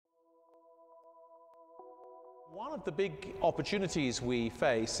One of the big opportunities we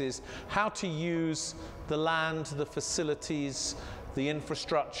face is how to use the land, the facilities, the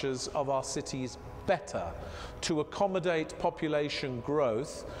infrastructures of our cities better to accommodate population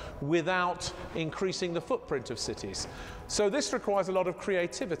growth without increasing the footprint of cities. So this requires a lot of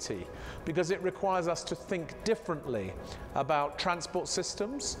creativity because it requires us to think differently about transport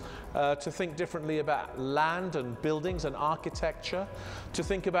systems, to think differently about land and buildings and architecture, to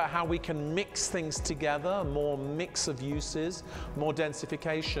think about how we can mix things together, more mix of uses, more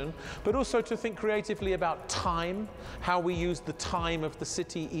densification, but also to think creatively about time, how we use the time of the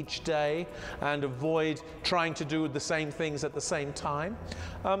city each day and avoid trying to do the same things at the same time.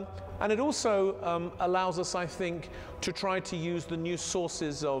 And it also allows us, I think, to try to use the new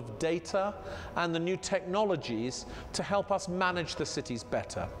sources of data and the new technologies to help us manage the cities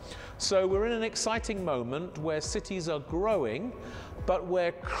better. So we're in an exciting moment where cities are growing, but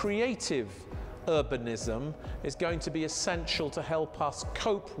where creative urbanism is going to be essential to help us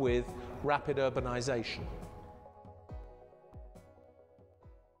cope with rapid urbanization.